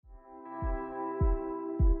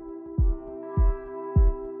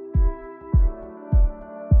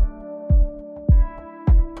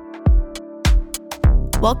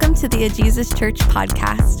Welcome to the A Jesus Church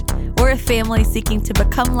podcast. We're a family seeking to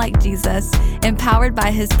become like Jesus, empowered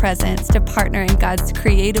by his presence to partner in God's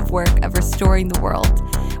creative work of restoring the world.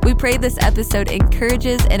 We pray this episode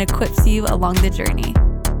encourages and equips you along the journey.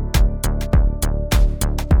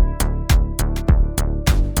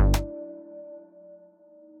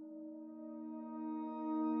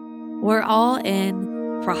 We're all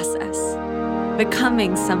in process,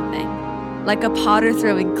 becoming something. Like a potter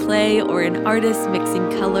throwing clay or an artist mixing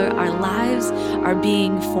color, our lives are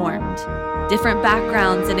being formed. Different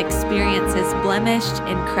backgrounds and experiences blemished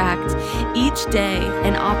and cracked. Each day,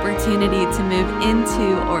 an opportunity to move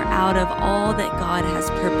into or out of all that God has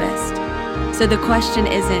purposed. So the question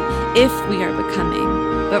isn't if we are becoming,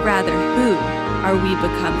 but rather who are we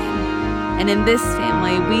becoming? And in this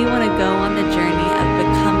family, we want to go on the journey of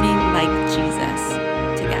becoming like Jesus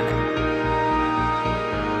together.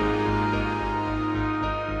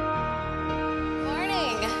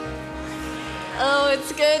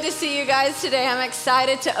 It's good to see you guys today. I'm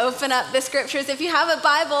excited to open up the scriptures. If you have a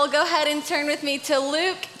Bible, go ahead and turn with me to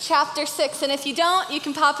Luke chapter 6. And if you don't, you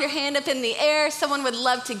can pop your hand up in the air. Someone would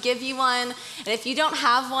love to give you one. And if you don't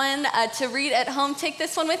have one to read at home, take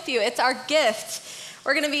this one with you. It's our gift.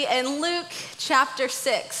 We're going to be in Luke chapter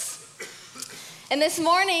 6. And this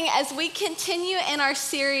morning, as we continue in our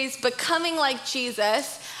series, Becoming Like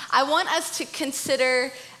Jesus, I want us to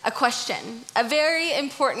consider a question, a very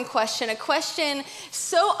important question, a question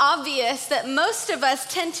so obvious that most of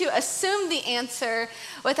us tend to assume the answer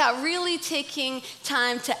without really taking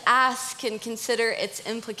time to ask and consider its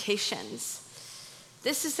implications.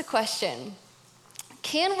 This is the question: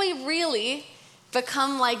 can we really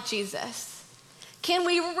become like Jesus? Can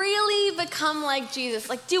we really become like Jesus?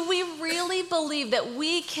 Like, do we really believe that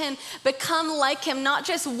we can become like him, not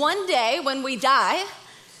just one day when we die,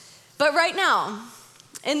 but right now,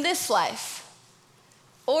 in this life?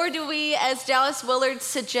 Or do we, as Dallas Willard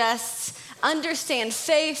suggests, understand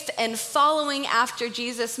faith and following after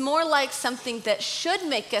Jesus more like something that should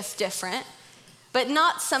make us different, but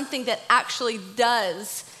not something that actually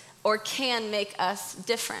does or can make us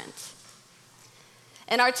different?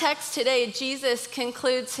 In our text today, Jesus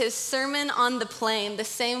concludes his Sermon on the Plain the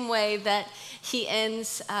same way that he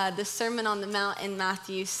ends the Sermon on the Mount in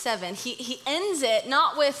Matthew 7. He ends it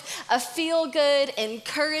not with a feel-good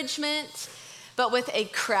encouragement, but with a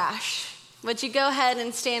crash. Would you go ahead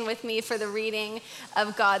and stand with me for the reading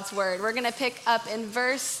of God's word? We're going to pick up in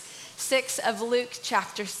verse 6 of Luke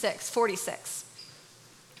chapter 6, 46.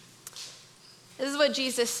 This is what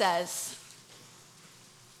Jesus says.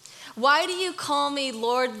 "Why do you call me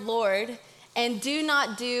Lord, Lord, and do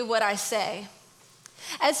not do what I say?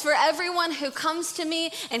 As for everyone who comes to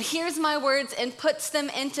me and hears my words and puts them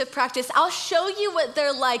into practice, I'll show you what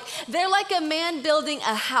they're like. They're like a man building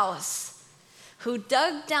a house who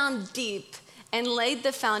dug down deep and laid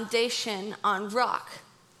the foundation on rock.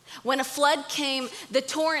 When a flood came, the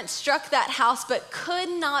torrent struck that house but could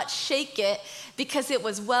not shake it because it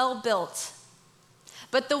was well built.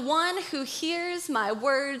 But the one who hears my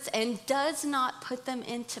words and does not put them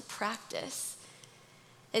into practice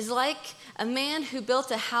is like a man who built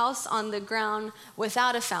a house on the ground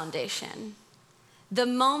without a foundation. The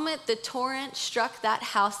moment the torrent struck that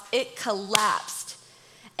house, it collapsed,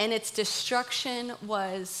 and its destruction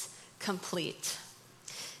was complete."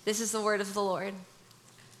 This is the word of the Lord.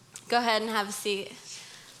 Go ahead and have a seat.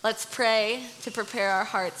 Let's pray to prepare our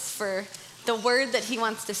hearts for the word that he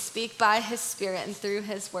wants to speak by his Spirit and through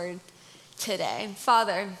his word today.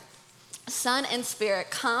 Father, Son, and Spirit,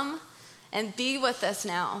 come and be with us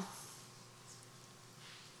now.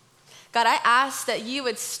 God, I ask that you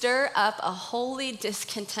would stir up a holy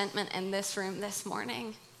discontentment in this room this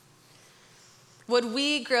morning. Would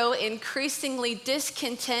we grow increasingly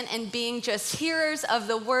discontent in being just hearers of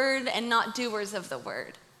the word and not doers of the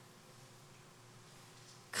word?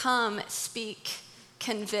 Come, speak,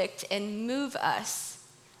 convict, and move us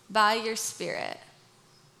by your Spirit.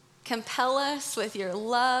 Compel us with your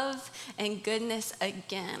love and goodness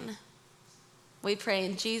again. We pray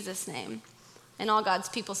in Jesus' name. And all God's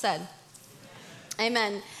people said,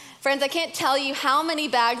 Amen. Friends, I can't tell you how many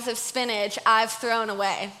bags of spinach I've thrown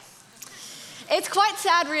away. It's quite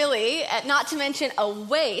sad, really, not to mention a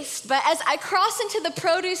waste, but as I cross into the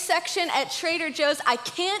produce section at Trader Joe's, I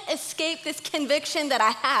can't escape this conviction that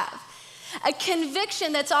I have. A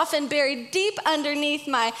conviction that's often buried deep underneath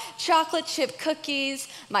my chocolate chip cookies,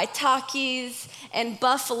 my Takis, and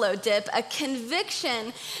buffalo dip. A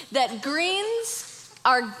conviction that greens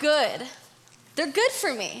are good. They're good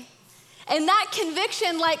for me. And that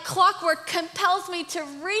conviction, like clockwork, compels me to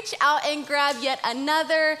reach out and grab yet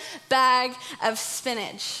another bag of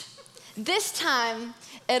spinach. This time,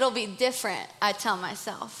 it'll be different, I tell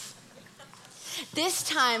myself. This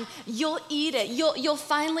time, you'll eat it. You'll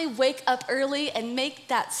finally wake up early and make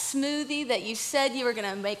that smoothie that you said you were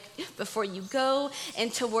gonna make before you go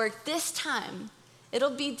into work. This time,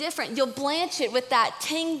 it'll be different. You'll blanch it with that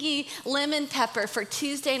tangy lemon pepper for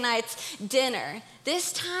Tuesday night's dinner.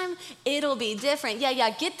 This time, it'll be different. Yeah,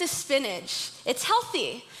 get the spinach. It's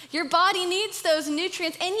healthy. Your body needs those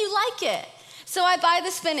nutrients and you like it. So I buy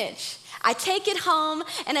the spinach. I take it home,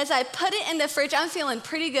 and as I put it in the fridge, I'm feeling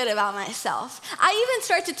pretty good about myself. I even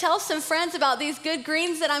start to tell some friends about these good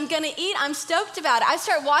greens that I'm gonna eat. I'm stoked about it. I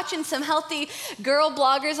start watching some healthy girl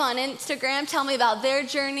bloggers on Instagram tell me about their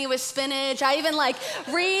journey with spinach. I even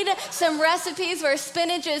read some recipes where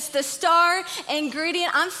spinach is the star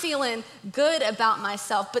ingredient. I'm feeling good about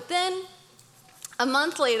myself. But then a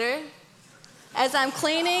month later, as I'm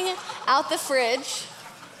cleaning out the fridge,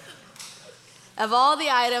 of all the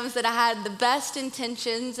items that I had the best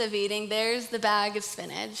intentions of eating, there's the bag of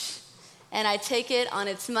spinach. And I take it on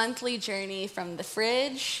its monthly journey from the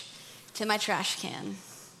fridge to my trash can.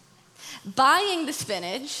 Buying the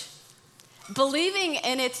spinach, believing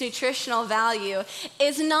in its nutritional value,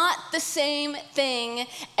 is not the same thing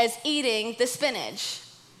as eating the spinach.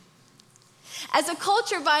 As a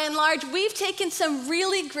culture, by and large, we've taken some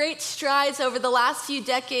really great strides over the last few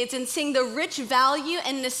decades in seeing the rich value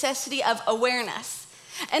and necessity of awareness.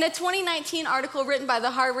 In a 2019 article written by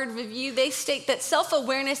the Harvard Review, they state that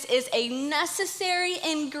self-awareness is a necessary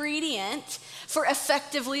ingredient for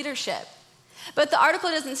effective leadership. But the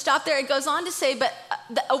article doesn't stop there. It goes on to say, but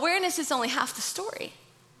the awareness is only half the story.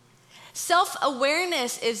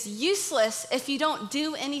 Self-awareness is useless if you don't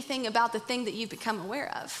do anything about the thing that you've become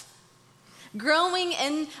aware of. Growing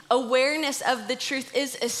in awareness of the truth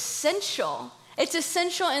is essential. It's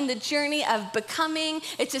essential in the journey of becoming.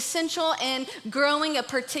 It's essential in growing a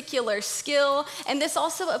particular skill. And this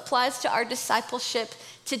also applies to our discipleship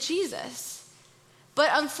to Jesus. But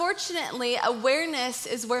unfortunately, awareness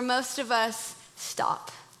is where most of us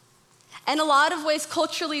stop. In a lot of ways,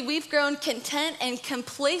 culturally, we've grown content and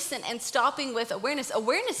complacent in stopping with awareness.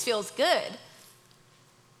 Awareness feels good.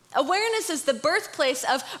 Awareness is the birthplace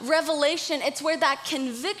of revelation. It's where that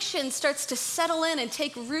conviction starts to settle in and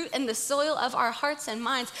take root in the soil of our hearts and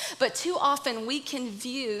minds. But too often we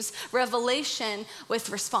confuse revelation with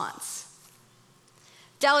response.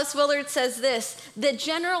 Dallas Willard says this: the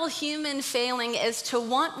general human failing is to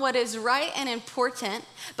want what is right and important,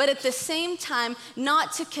 but at the same time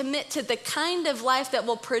not to commit to the kind of life that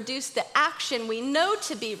will produce the action we know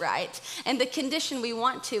to be right and the condition we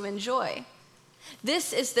want to enjoy.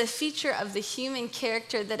 This is the feature of the human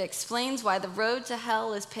character that explains why the road to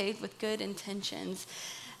hell is paved with good intentions.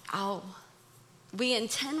 We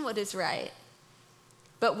intend what is right,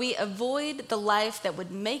 but we avoid the life that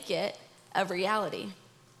would make it a reality.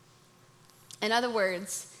 In other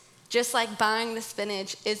words, just like buying the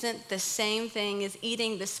spinach isn't the same thing as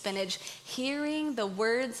eating the spinach, hearing the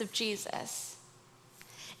words of Jesus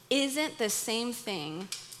isn't the same thing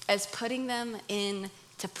as putting them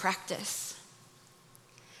into practice.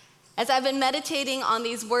 As I've been meditating on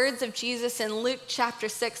these words of Jesus in Luke chapter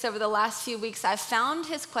 6 over the last few weeks, I've found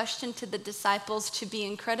his question to the disciples to be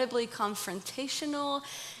incredibly confrontational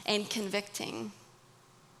and convicting.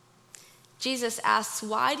 Jesus asks,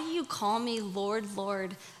 "Why do you call me Lord,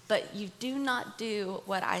 Lord, but you do not do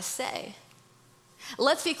what I say?"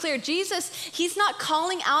 Let's be clear, Jesus, he's not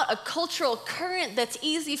calling out a cultural current that's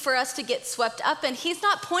easy for us to get swept up in. He's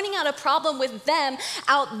not pointing out a problem with them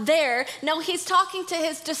out there. No, he's talking to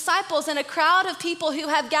his disciples and a crowd of people who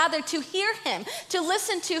have gathered to hear him, to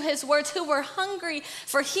listen to his words, who were hungry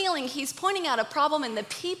for healing. He's pointing out a problem in the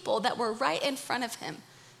people that were right in front of him.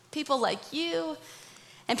 People like you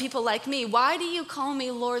and people like me. Why do you call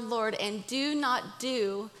me Lord, Lord, and do not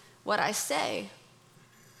do what I say?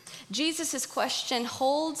 Jesus' question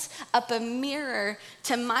holds up a mirror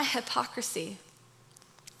to my hypocrisy,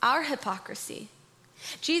 our hypocrisy.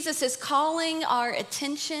 Jesus is calling our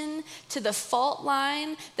attention to the fault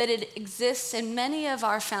line that it exists in many of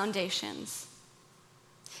our foundations.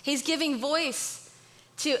 He's giving voice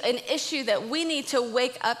to an issue that we need to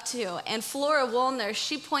wake up to. And Flora Woolner,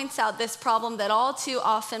 she points out this problem that all too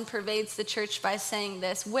often pervades the church by saying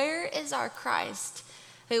this: where is our Christ,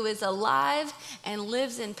 who is alive and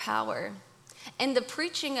lives in power? In the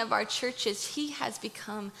preaching of our churches, he has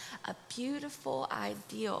become a beautiful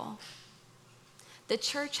ideal. The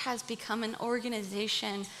church has become an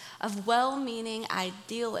organization of well-meaning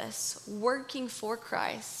idealists working for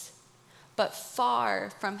Christ, but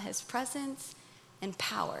far from his presence and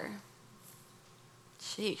power.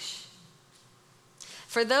 Sheesh.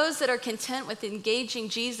 For those that are content with engaging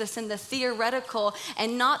Jesus in the theoretical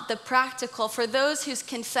and not the practical, for those whose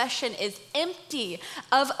confession is empty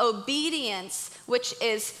of obedience, which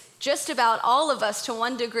is just about all of us to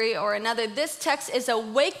one degree or another, this text is a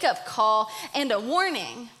wake-up call and a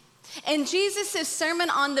warning. In Jesus' Sermon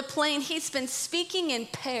on the Plain, he's been speaking in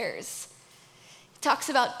pairs. He talks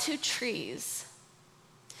about two trees,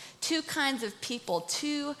 two kinds of people,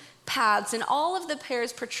 two paths, and all of the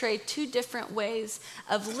pairs portray two different ways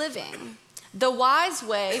of living. The wise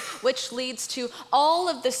way, which leads to all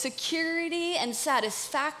of the security and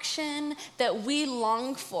satisfaction that we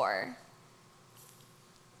long for.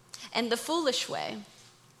 And the foolish way,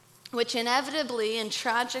 which inevitably and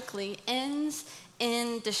tragically ends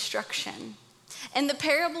in destruction. In the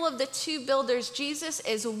parable of the two builders, Jesus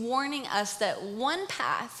is warning us that one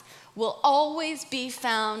path will always be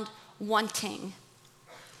found wanting.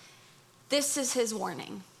 This is his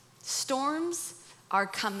warning. Storms are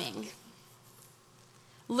coming.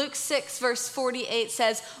 Luke 6, verse 48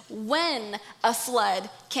 says, when a flood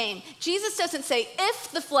came. Jesus doesn't say if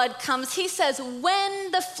the flood comes. He says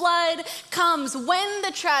when the flood comes, when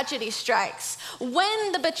the tragedy strikes,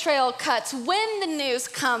 when the betrayal cuts, when the news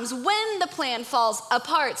comes, when the plan falls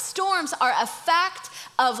apart. Storms are a fact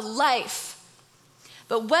of life.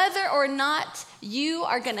 But whether or not you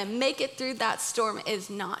are going to make it through that storm is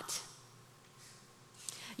not.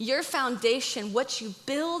 Your foundation, what you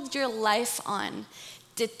build your life on,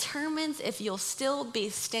 determines if you'll still be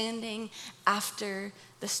standing after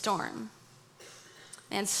the storm.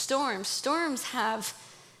 And storms have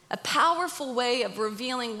a powerful way of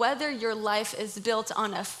revealing whether your life is built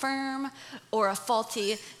on a firm or a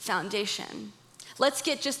faulty foundation. Let's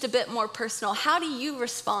get just a bit more personal. How do you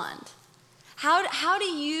respond? How do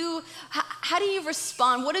you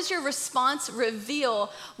respond? What does your response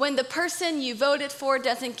reveal when the person you voted for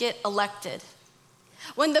doesn't get elected?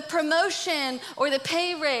 When the promotion or the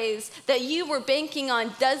pay raise that you were banking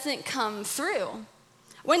on doesn't come through?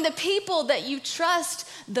 When the people that you trust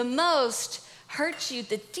the most hurt you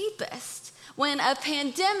the deepest? When a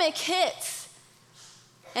pandemic hits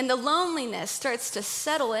and the loneliness starts to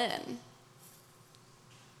settle in?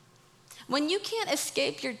 When you can't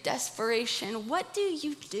escape your desperation, what do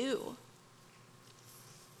you do?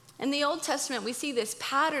 In the Old Testament, we see this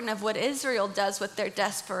pattern of what Israel does with their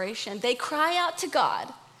desperation. They cry out to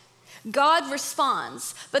God. God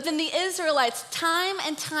responds. But then the Israelites, time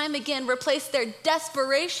and time again, replace their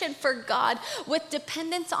desperation for God with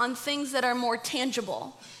dependence on things that are more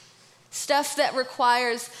tangible, stuff that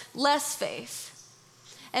requires less faith.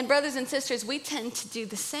 And brothers and sisters, we tend to do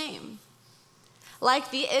the same.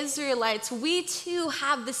 Like the Israelites, we too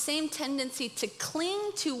have the same tendency to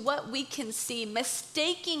cling to what we can see,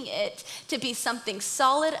 mistaking it to be something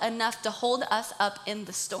solid enough to hold us up in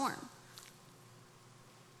the storm.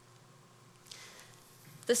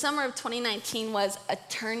 The summer of 2019 was a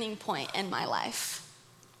turning point in my life.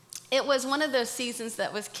 It was one of those seasons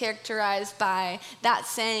that was characterized by that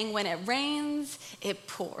saying, when it rains, it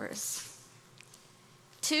pours.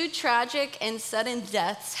 Two tragic and sudden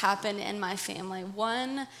deaths happened in my family,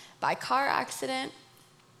 one by car accident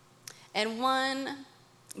and one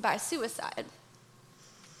by suicide.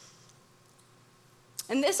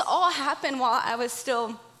 And this all happened while I was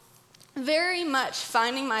still very much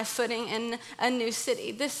finding my footing in a new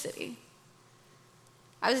city, this city.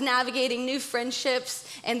 I was navigating new friendships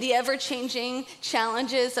and the ever-changing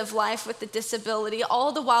challenges of life with a disability,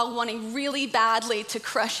 all the while wanting really badly to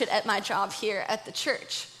crush it at my job here at the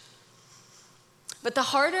church. But the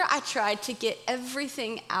harder I tried to get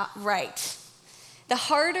everything out right, the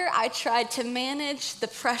harder I tried to manage the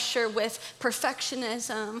pressure with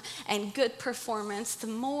perfectionism and good performance, the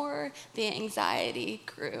more the anxiety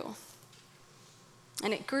grew.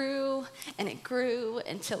 And it grew and it grew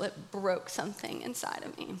until it broke something inside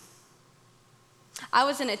of me. I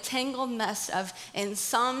was in a tangled mess of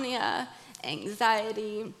insomnia,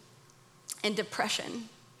 anxiety, and depression.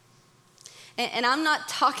 And I'm not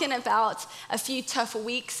talking about a few tough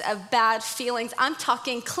weeks of bad feelings. I'm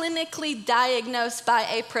talking clinically diagnosed by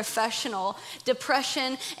a professional,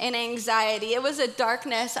 depression and anxiety. It was a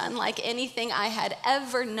darkness unlike anything I had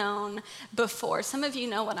ever known before. Some of you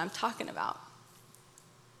know what I'm talking about.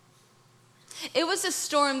 It was a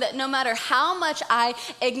storm that no matter how much I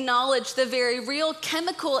acknowledged the very real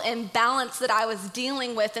chemical imbalance that I was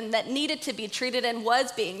dealing with and that needed to be treated and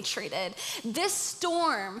was being treated, this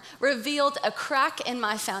storm revealed a crack in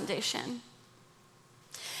my foundation.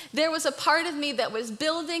 There was a part of me that was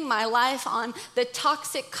building my life on the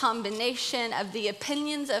toxic combination of the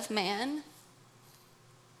opinions of man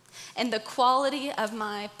and the quality of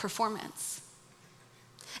my performance.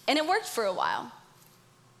 And it worked for a while.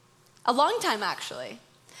 A long time, actually.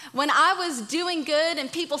 When I was doing good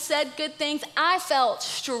and people said good things, I felt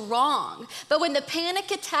strong. But when the panic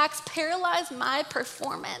attacks paralyzed my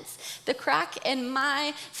performance, the crack in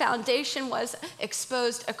my foundation was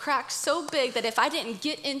exposed, a crack so big that if I didn't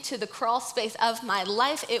get into the crawl space of my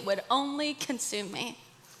life, it would only consume me.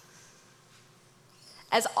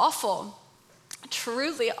 As awful,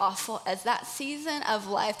 truly awful as that season of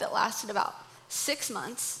life that lasted about 6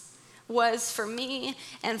 months was for me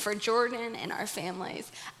and for Jordan and our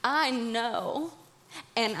families, I know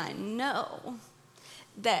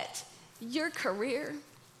that your career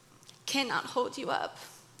cannot hold you up.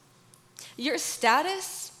 Your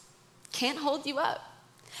status can't hold you up.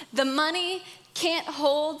 The money can't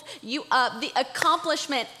hold you up. The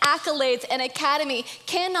accomplishment, accolades, and academy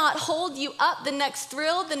cannot hold you up. The next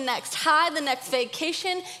thrill, the next high, the next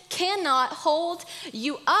vacation cannot hold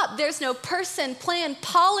you up. There's no person, plan,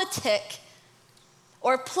 politic,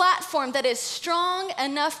 or platform that is strong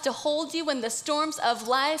enough to hold you when the storms of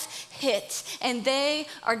life hit, and they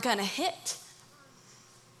are gonna hit.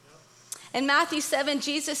 In Matthew 7,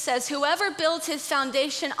 Jesus says, whoever builds his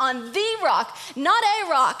foundation on the rock, not a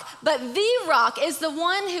rock, but the rock, is the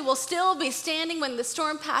one who will still be standing when the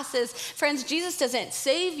storm passes. Friends, Jesus doesn't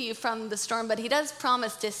save you from the storm, but he does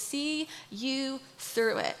promise to see you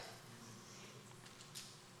through it.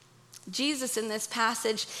 Jesus in this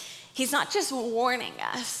passage, he's not just warning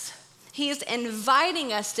us, he's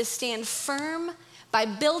inviting us to stand firm by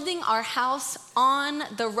building our house on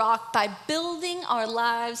the rock, by building our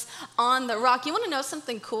lives on the rock. You want to know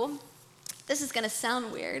something cool? This is going to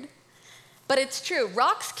sound weird, but it's true.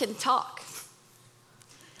 Rocks can talk.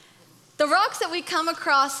 The rocks that we come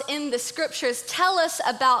across in the scriptures tell us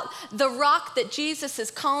about the rock that Jesus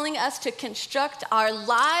is calling us to construct our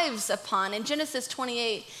lives upon. In Genesis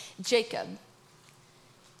 28, Jacob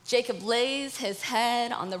lays his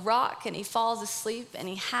head on the rock and he falls asleep and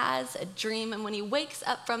he has a dream. And when he wakes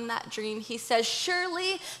up from that dream, he says,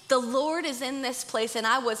 surely the Lord is in this place and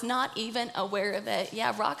I was not even aware of it.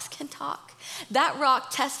 Yeah, rocks can talk. That rock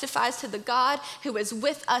testifies to the God who is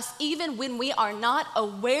with us even when we are not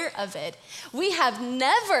aware of it. We have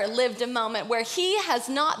never lived a moment where he has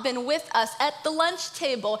not been with us at the lunch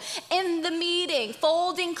table, in the meeting,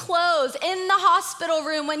 folding clothes, in the hospital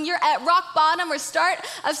room, when you're at rock bottom or start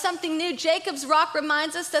of something new. Jacob's rock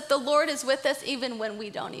reminds us that the Lord is with us even when we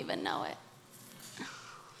don't even know it.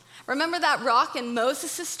 Remember that rock in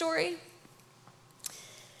Moses' story?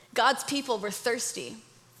 God's people were thirsty.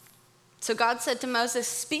 So God said to Moses,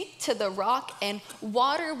 speak to the rock and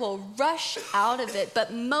water will rush out of it.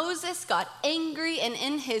 But Moses got angry, and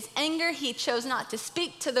in his anger, he chose not to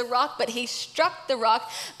speak to the rock, but he struck the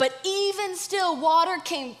rock. But even still, water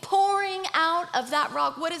came pouring out of that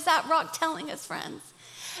rock. What is that rock telling us, friends?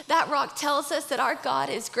 That rock tells us that our God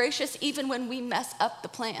is gracious even when we mess up the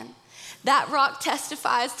plan. That rock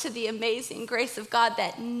testifies to the amazing grace of God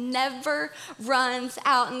that never runs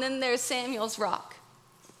out. And then there's Samuel's rock.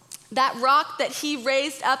 That rock that he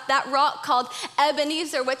raised up, that rock called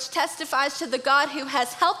Ebenezer, which testifies to the God who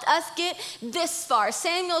has helped us get this far.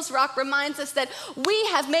 Samuel's rock reminds us that we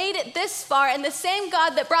have made it this far, and the same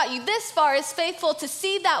God that brought you this far is faithful to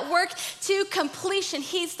see that work to completion.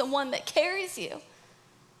 He's the one that carries you.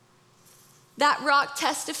 That rock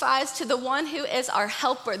testifies to the one who is our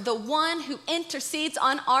helper, the one who intercedes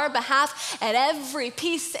on our behalf at every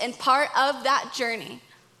piece and part of that journey.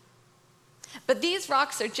 But these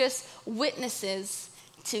rocks are just witnesses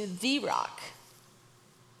to the rock,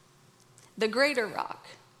 the greater rock.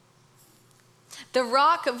 The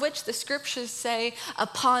rock of which the scriptures say,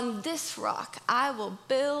 upon this rock I will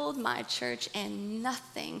build my church, and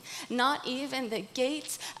nothing, not even the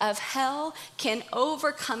gates of hell, can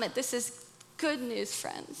overcome it. This is good news,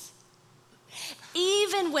 friends.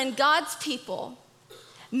 Even when God's people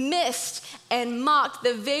missed and mocked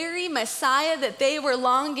the very Messiah that they were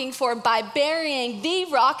longing for by burying the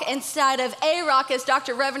rock inside of a rock, as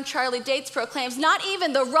Dr. Reverend Charlie Dates proclaims, not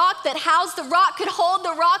even the rock that housed the rock could hold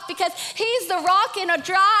the rock, because he's the rock in a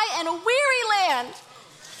dry and a weary land.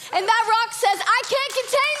 And that rock says, I can't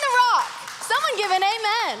contain the rock. Someone give an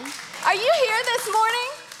amen. Are you here this morning?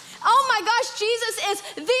 Oh my gosh, Jesus is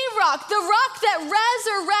the rock that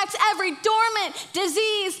resurrects every dormant,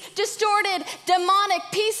 diseased, distorted, demonic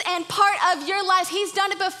piece and part of your life. He's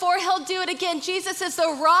done it before, he'll do it again. Jesus is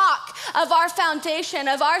the rock of our foundation,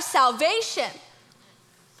 of our salvation.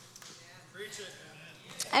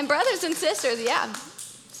 And brothers and sisters, yeah,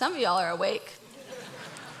 some of y'all are awake.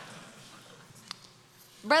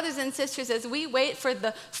 Brothers and sisters, as we wait for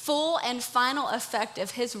the full and final effect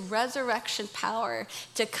of his resurrection power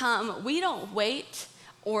to come, we don't wait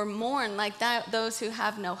or mourn like those who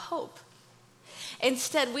have no hope.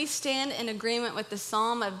 Instead, we stand in agreement with the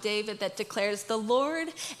Psalm of David that declares, "The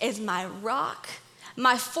Lord is my rock,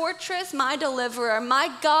 my fortress, my deliverer. My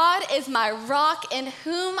God is my rock in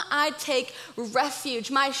whom I take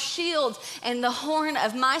refuge, my shield and the horn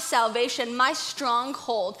of my salvation, my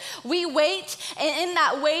stronghold." We wait, and in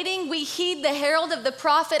that waiting, we heed the herald of the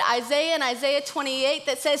prophet Isaiah in Isaiah 28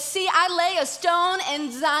 that says, "See, I lay a stone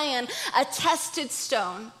in Zion, a tested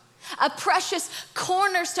stone, a precious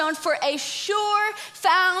cornerstone for a sure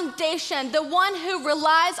foundation. The one who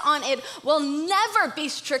relies on it will never be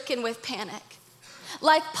stricken with panic."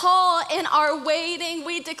 Like Paul, in our waiting,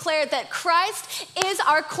 we declare that Christ is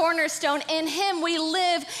our cornerstone. In him we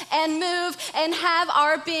live and move and have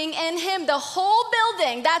our being. In him, the whole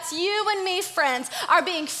building, that's you and me, friends, are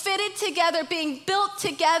being fitted together, being built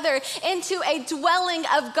together into a dwelling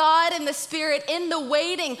of God in the Spirit. In the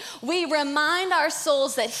waiting, we remind our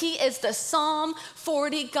souls that he is the Psalm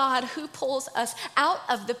 40 God who pulls us out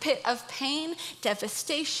of the pit of pain,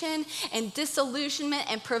 devastation, and disillusionment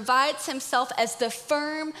and provides himself as the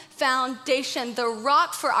firm foundation, the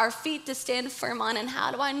rock for our feet to stand firm on. And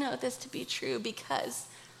how do I know this to be true? Because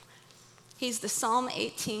he's the Psalm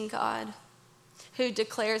 18 God who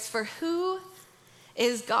declares, "For who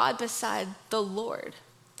is God beside the Lord?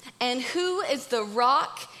 And who is the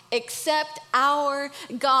rock except our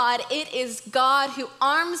God? It is God who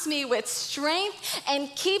arms me with strength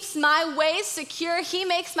and keeps my way secure. He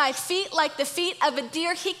makes my feet like the feet of a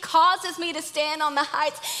deer. He causes me to stand on the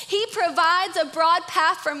heights. He provides a broad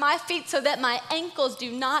path for my feet so that my ankles do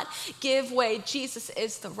not give way." Jesus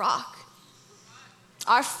is the rock,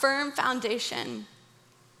 our firm foundation.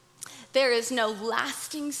 There is no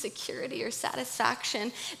lasting security or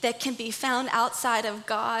satisfaction that can be found outside of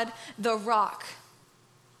God, the rock.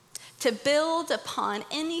 To build upon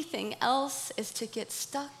anything else is to get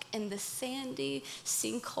stuck in the sandy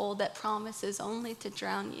sinkhole that promises only to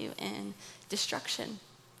drown you in destruction.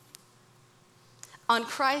 On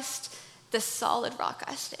Christ, the solid rock,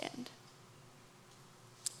 I stand.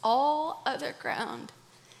 All other ground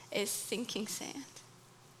is sinking sand.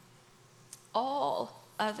 All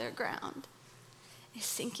other ground is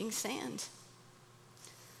sinking sand.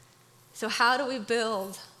 So how do we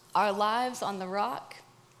build our lives on the rock?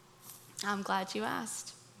 I'm glad you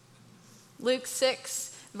asked. Luke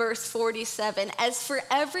 6, verse 47, "As for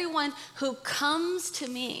everyone who comes to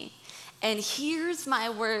me and hears my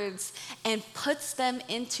words and puts them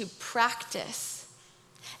into practice,"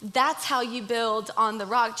 that's how you build on the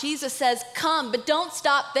rock. Jesus says, "Come, but don't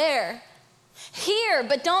stop there. Hear,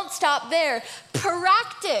 but don't stop there.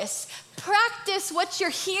 Practice what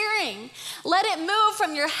you're hearing. Let it move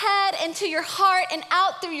from your head into your heart and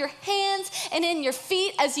out through your hands and in your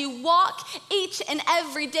feet as you walk each and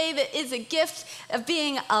every day that is a gift of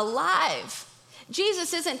being alive."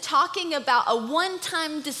 Jesus isn't talking about a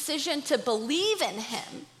one-time decision to believe in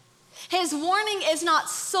him. His warning is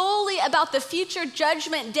not solely about the future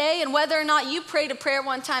judgment day and whether or not you prayed a prayer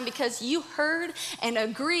one time because you heard and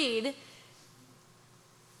agreed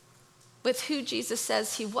with who Jesus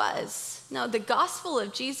says he was. No, the gospel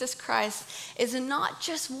of Jesus Christ is not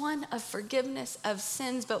just one of forgiveness of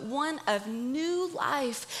sins, but one of new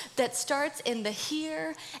life that starts in the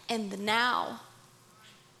here and the now.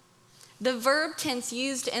 The verb tense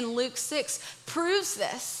used in Luke 6 proves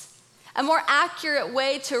this. A more accurate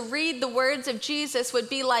way to read the words of Jesus would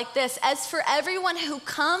be like this: "As for everyone who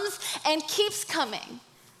comes and keeps coming,"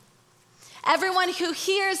 everyone who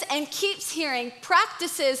hears and keeps hearing,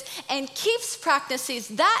 practices and keeps practicing,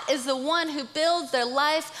 that is the one who builds their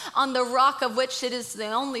life on the rock of which it is the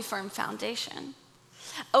only firm foundation.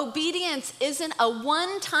 Obedience isn't a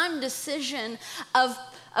one-time decision of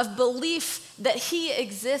belief that he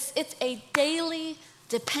exists. It's a daily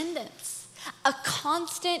dependence. A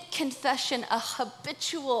constant confession, a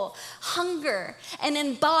habitual hunger, an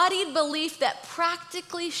embodied belief that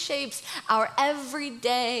practically shapes our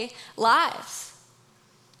everyday lives.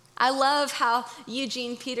 I love how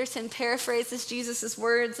Eugene Peterson paraphrases Jesus'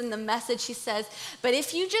 words in the Message. He says, "But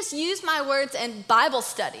if you just use my words in Bible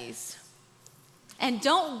studies and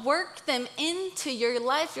don't work them into your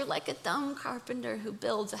life, you're like a dumb carpenter who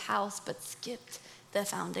builds a house but skipped the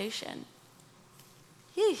foundation."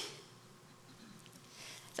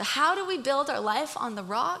 So how do we build our life on the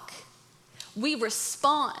rock? We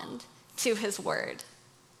respond to his word.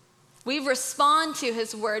 We respond to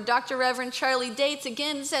his word. Dr. Reverend Charlie Dates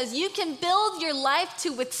again says, "You can build your life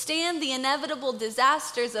to withstand the inevitable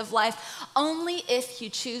disasters of life only if you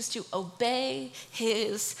choose to obey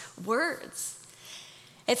his words."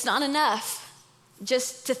 It's not enough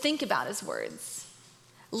just to think about his words.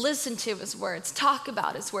 listen to his words, talk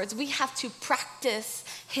about his words. We have to practice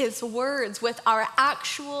his words with our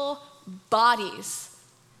actual bodies.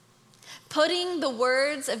 Putting the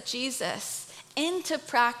words of Jesus into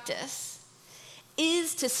practice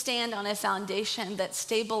is to stand on a foundation that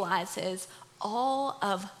stabilizes all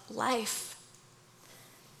of life.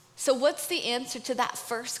 So what's the answer to that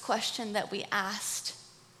first question that we asked?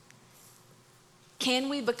 Can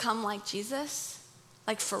we become like Jesus?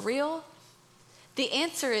 Like for real? The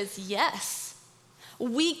answer is yes.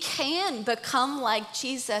 We can become like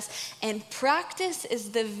Jesus, and practice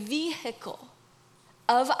is the vehicle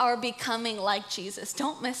of our becoming like Jesus.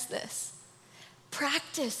 Don't miss this.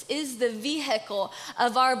 Practice is the vehicle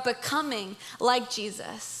of our becoming like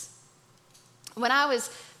Jesus. When I was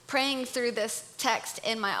praying through this text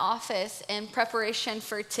in my office in preparation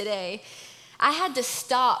for today, I had to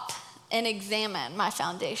stop and examine my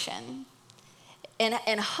foundation.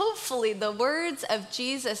 And hopefully the words of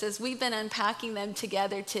Jesus, as we've been unpacking them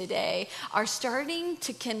together today, are starting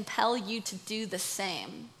to compel you to do the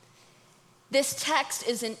same. This text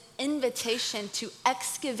is an invitation to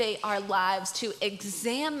excavate our lives, to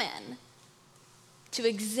examine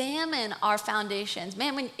our foundations.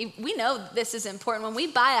 Man, we know this is important. When we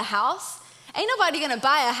buy a house, ain't nobody gonna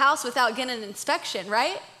buy a house without getting an inspection,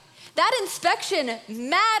 right? That inspection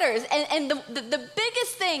matters. And the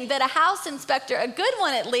biggest thing that a house inspector, a good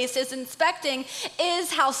one at least, is inspecting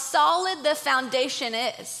is how solid the foundation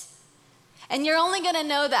is. And you're only gonna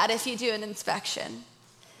know that if you do an inspection.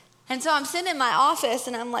 And so I'm sitting in my office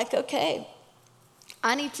and I'm like, okay,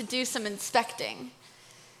 I need to do some inspecting.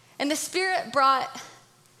 And the Spirit brought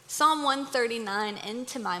Psalm 139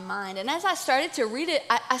 into my mind. And as I started to read it,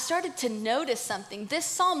 I started to notice something. This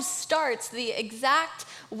psalm starts the exact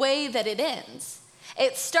way that it ends.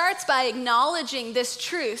 It starts by acknowledging this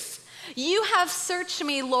truth. You have searched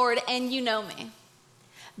me, Lord, and you know me.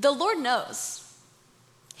 The Lord knows.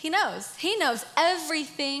 He knows. He knows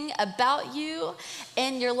everything about you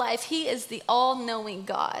and your life. He is the all-knowing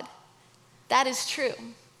God. That is true.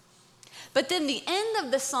 But then the end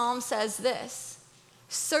of the psalm says this: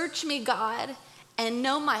 search me, God, and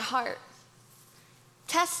know my heart.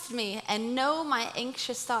 Test me and know my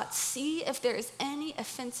anxious thoughts. See if there is any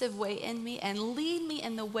offensive way in me and lead me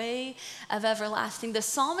in the way of everlasting. The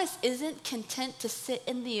psalmist isn't content to sit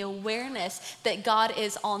in the awareness that God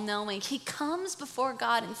is all-knowing. He comes before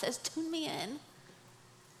God and says, tune me in.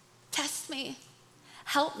 Test me.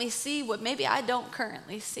 Help me see what maybe I don't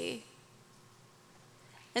currently see.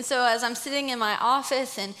 And so as I'm sitting in my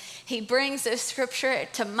office and he brings this scripture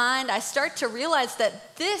to mind, I start to realize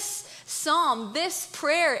that this psalm, this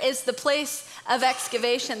prayer is the place of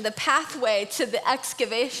excavation, the pathway to the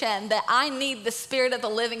excavation that I need the Spirit of the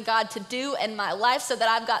living God to do in my life so that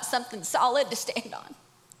I've got something solid to stand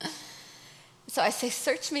on. So I say,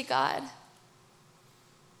 search me, God.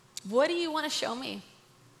 What do you want to show me?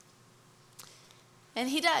 And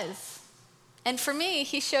he does. And for me,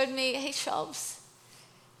 he showed me, hey, Shelbs,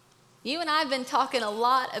 you and I have been talking a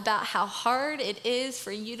lot about how hard it is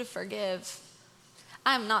for you to forgive.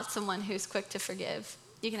 I'm not someone who's quick to forgive.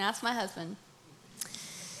 You can ask my husband.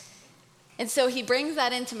 And so he brings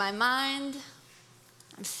that into my mind.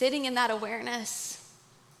 I'm sitting in that awareness.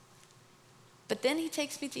 But then he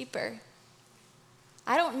takes me deeper.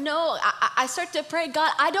 I don't know. I start to pray,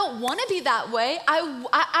 God, I don't want to be that way.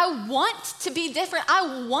 I want to be different.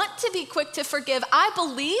 I want to be quick to forgive. I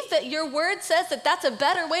believe that your word says that that's a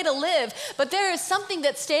better way to live. But there is something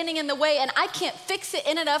that's standing in the way, and I can't fix it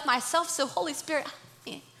in and of myself. So Holy Spirit, help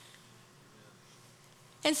me.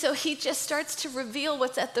 And so he just starts to reveal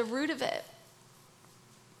what's at the root of it.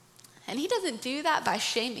 And he doesn't do that by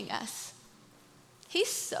shaming us. He's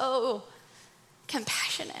so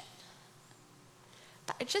compassionate.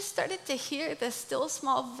 But I just started to hear the still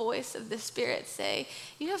small voice of the Spirit say,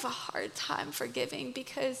 you have a hard time forgiving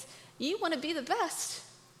because you want to be the best.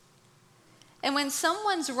 And when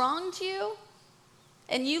someone's wronged you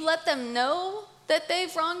and you let them know that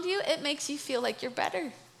they've wronged you, it makes you feel like you're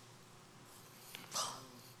better. So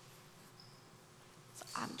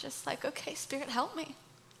I'm just like, okay, Spirit, help me.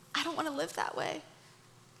 I don't want to live that way.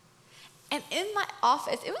 And in my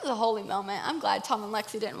office, it was a holy moment. I'm glad Tom and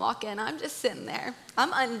Lexi didn't walk in. I'm just sitting there.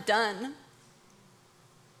 I'm undone.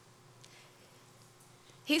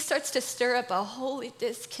 He starts to stir up a holy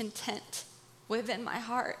discontent within my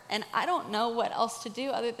heart. And I don't know what else to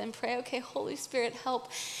do other than pray, okay, Holy Spirit, help.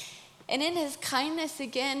 And in his kindness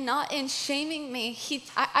again, not in shaming me,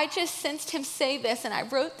 I just sensed him say this, and I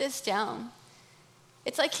wrote this down.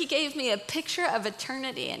 It's like he gave me a picture of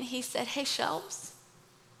eternity, and he said, hey, Shelbs,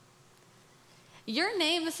 Your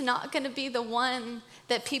name is not going to be the one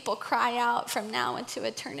that people cry out from now into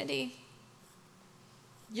eternity.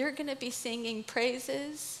 You're going to be singing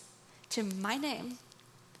praises to my name,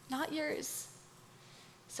 not yours.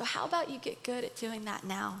 So how about you get good at doing that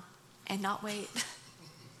now and not wait?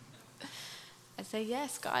 I say,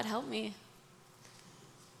 yes, God, help me.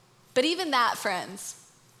 But even that, friends,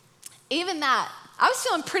 even that, I was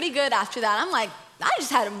feeling pretty good after that. I'm like, I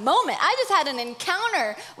just had a moment. I just had an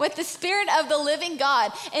encounter with the Spirit of the living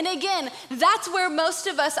God. And again, that's where most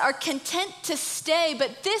of us are content to stay.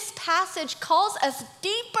 But this passage calls us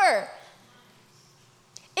deeper.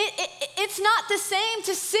 It's not the same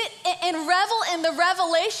to sit and revel in the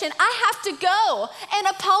revelation. I have to go and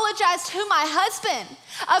apologize to my husband,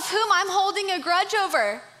 of whom I'm holding a grudge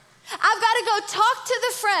over. I've got to go talk to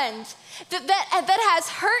the friend that has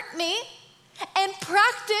hurt me and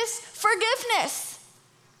practice forgiveness.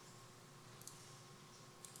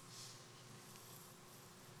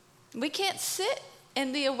 We can't sit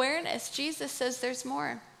in the awareness. Jesus says there's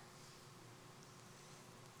more.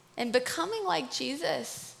 And becoming like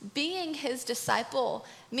Jesus, being his disciple,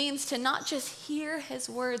 means to not just hear his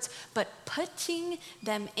words, but putting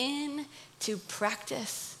them into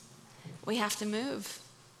practice. We have to move.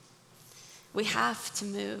 We have to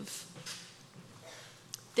move.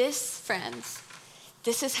 This, friends,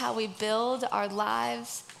 this is how we build our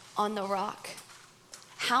lives on the rock.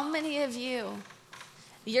 How many of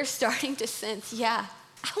you're starting to sense, yeah,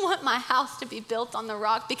 I want my house to be built on the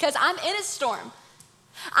rock because I'm in a storm.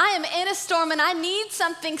 I am in a storm and I need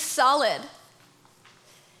something solid.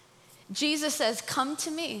 Jesus says, come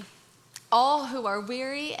to me, all who are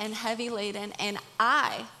weary and heavy laden, and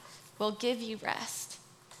I will give you rest.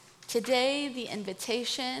 Today, the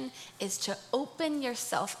invitation is to open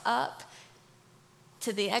yourself up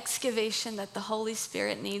to the excavation that the Holy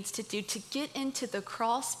Spirit needs to do to get into the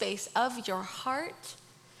crawl space of your heart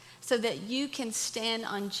so that you can stand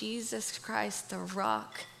on Jesus Christ, the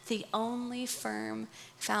rock, the only firm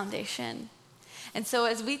foundation. And so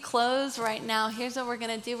as we close right now, here's what we're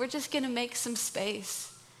going to do. We're just going to make some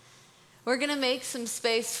space. We're going to make some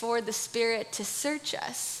space for the Spirit to search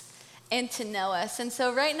us and to know us. And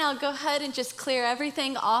so right now, go ahead and just clear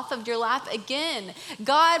everything off of your lap. Again,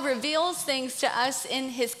 God reveals things to us in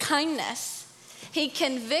his kindness. He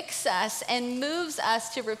convicts us and moves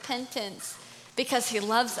us to repentance because he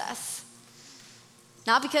loves us,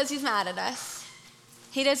 not because he's mad at us.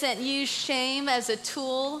 He doesn't use shame as a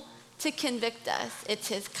tool to convict us. It's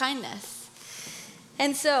his kindness.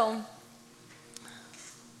 And so,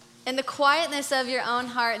 in the quietness of your own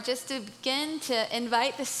heart, just to begin to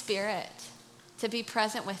invite the Spirit to be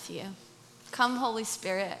present with you. Come, Holy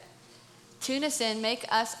Spirit. Tune us in, make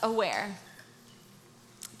us aware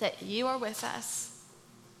that you are with us.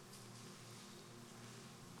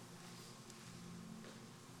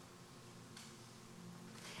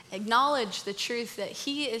 Acknowledge the truth that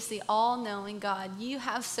he is the all-knowing God. You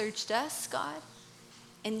have searched us, God,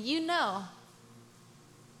 and you know.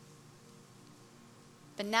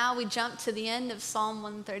 But now we jump to the end of Psalm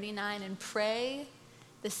 139 and pray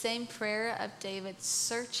the same prayer of David.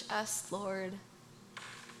 Search us, Lord.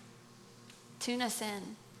 Tune us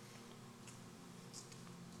in.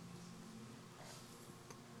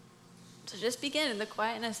 So just begin in the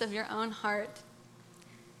quietness of your own heart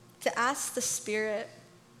to ask the Spirit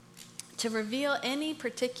to reveal any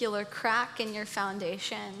particular crack in your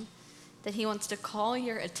foundation that he wants to call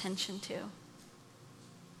your attention to.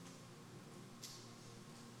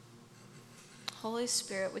 Holy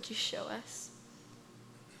Spirit, would you show us?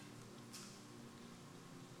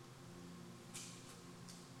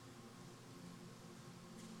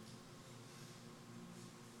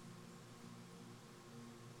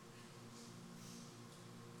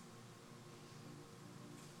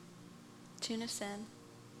 Tune us in.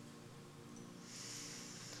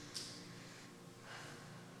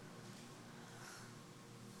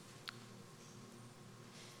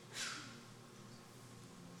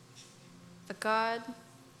 But God,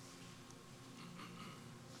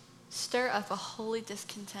 stir up a holy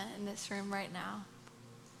discontent in this room right now.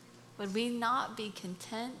 Would we not be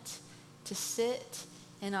content to sit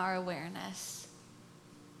in our awareness?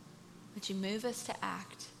 Would you move us to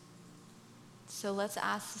act? So let's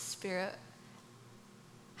ask the Spirit,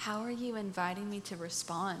 how are you inviting me to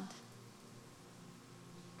respond?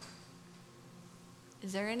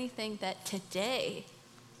 Is there anything that today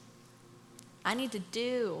I need to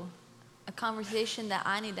do? A conversation that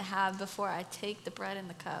I need to have before I take the bread and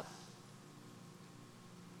the cup?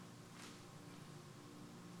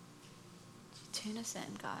 Tune us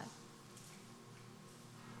in, God.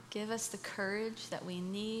 Give us the courage that we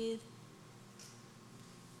need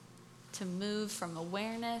to move from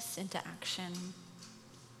awareness into action.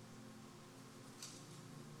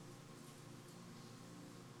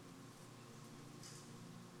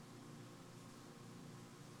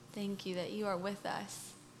 Thank you that you are with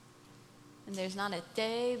us. And there's not a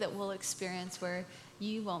day that we'll experience where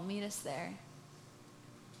you won't meet us there.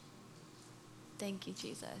 Thank you,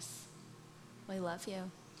 Jesus. We love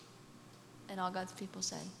you. And all God's people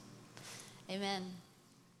say, amen.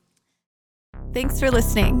 Thanks for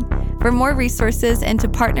listening. For more resources and to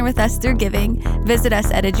partner with us through giving, visit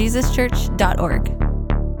us at ajesuschurch.org.